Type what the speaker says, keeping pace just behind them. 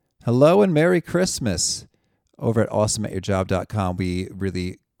Hello and Merry Christmas. Over at awesomeatyourjob.com, we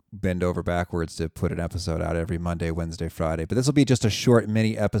really bend over backwards to put an episode out every Monday, Wednesday, Friday. But this will be just a short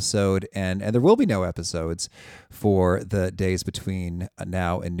mini episode, and there will be no episodes for the days between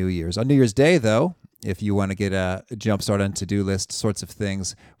now and New Year's. On New Year's Day, though, if you want to get a jump start on to-do list sorts of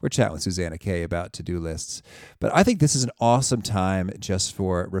things, we're chatting with Susanna Kay about to-do lists. But I think this is an awesome time just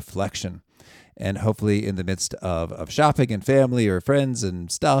for reflection. And hopefully in the midst of shopping and family or friends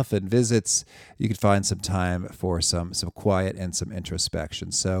and stuff and visits, you could find some time for some quiet and some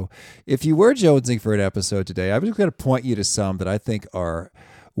introspection. So if you were jonesing for an episode today, I'm just going to point you to some that I think are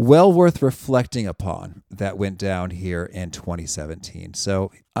well worth reflecting upon that went down here in 2017.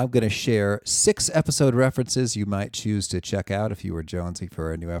 So I'm going to share 6 episode references you might choose to check out if you were jonesing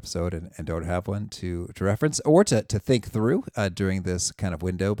for a new episode and don't have one to reference or to think through during this kind of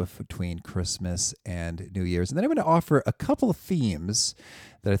window between Christmas and New Year's. And then I'm going to offer a couple of themes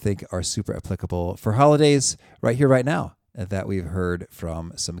that I think are super applicable for holidays right here, right now, that we've heard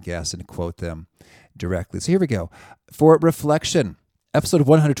from some guests and quote them directly. So here we go. For reflection, Episode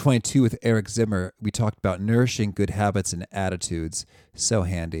 122 with Eric Zimmer, we talked about nourishing good habits and attitudes. So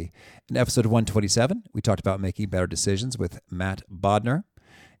handy. In episode 127, we talked about making better decisions with Matt Bodnar.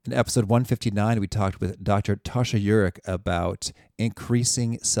 In episode 159, we talked with Dr. Tasha Urich about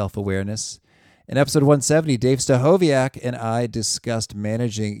increasing self-awareness. In episode 170, Dave Stachowiak and I discussed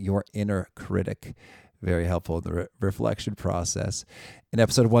managing your inner critic. Very helpful in the reflection process. In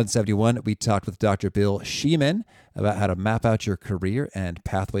episode 171, we talked with Dr. Bill Sheeman about how to map out your career and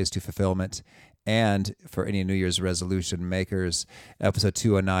pathways to fulfillment. And for any New Year's resolution makers, episode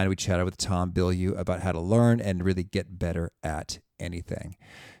 209, we chatted with Tom Bilyeu about how to learn and really get better at anything.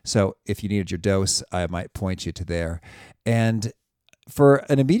 So if you needed your dose, I might point you to there. And for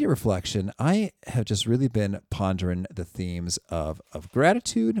an immediate reflection, I have just really been pondering the themes of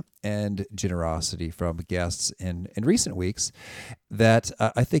gratitude and generosity from guests in recent weeks that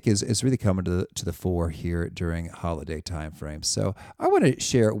I think is really coming to the fore here during holiday time frames. So I want to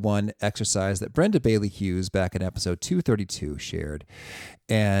share one exercise that Brenda Bailey Hughes back in episode 232 shared.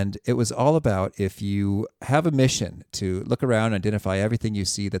 And it was all about if you have a mission to look around and identify everything you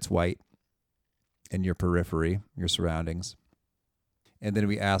see that's white in your periphery, your surroundings, and then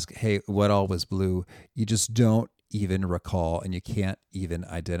we ask, hey, what all was blue? You just don't even recall, and you can't even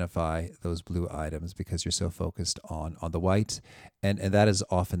identify those blue items because you're so focused on the white. And that is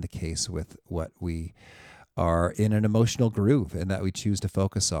often the case with what we are in an emotional groove and that we choose to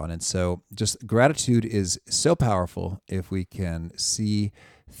focus on. And so just gratitude is so powerful if we can see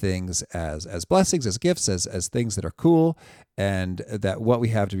things as blessings, as gifts, as things that are cool, and that what we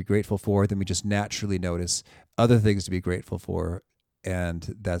have to be grateful for, then we just naturally notice other things to be grateful for.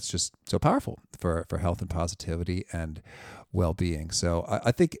 And that's just so powerful for health and positivity and well-being. So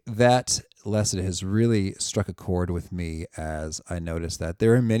I think that lesson has really struck a chord with me as I noticed that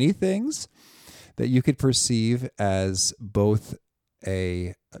there are many things that you could perceive as both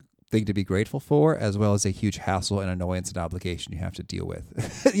a thing to be grateful for as well as a huge hassle and annoyance and obligation you have to deal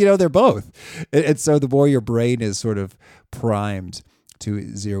with. They're both. And so the more your brain is sort of primed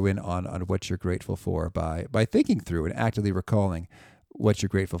to zero in on what you're grateful for by thinking through and actively recalling what you're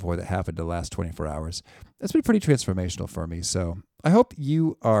grateful for that happened in the last 24 hours. That's been pretty transformational for me. So I hope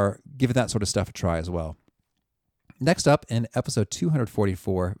you are giving that sort of stuff a try as well. Next up, in episode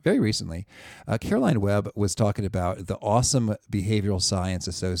 244, very recently, Caroline Webb was talking about the awesome behavioral science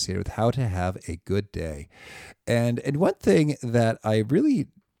associated with how to have a good day. And one thing that I really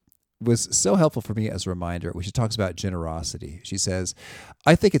was so helpful for me as a reminder, when she talks about generosity. She says,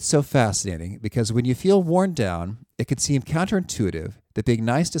 I think it's so fascinating because when you feel worn down, it can seem counterintuitive that being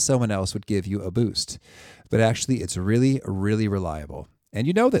nice to someone else would give you a boost. But actually, it's really, really reliable. And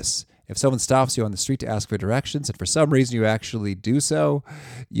you know this. If someone stops you on the street to ask for directions, and for some reason you actually do so,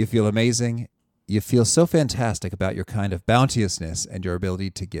 you feel amazing. You feel so fantastic about your kind of bounteousness and your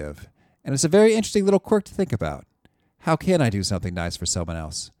ability to give. And it's a very interesting little quirk to think about. How can I do something nice for someone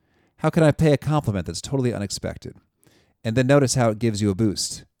else? How can I pay a compliment that's totally unexpected? And then notice how it gives you a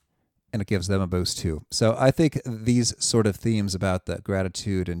boost, and it gives them a boost too. So I think these sort of themes about the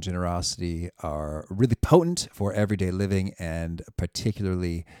gratitude and generosity are really potent for everyday living and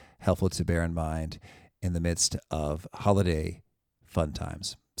particularly helpful to bear in mind in the midst of holiday fun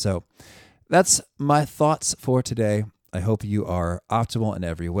times. So that's my thoughts for today. I hope you are optimal in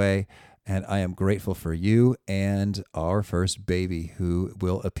every way. And I am grateful for you and our first baby who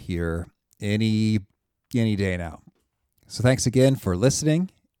will appear any day now. So thanks again for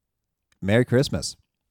listening. Merry Christmas.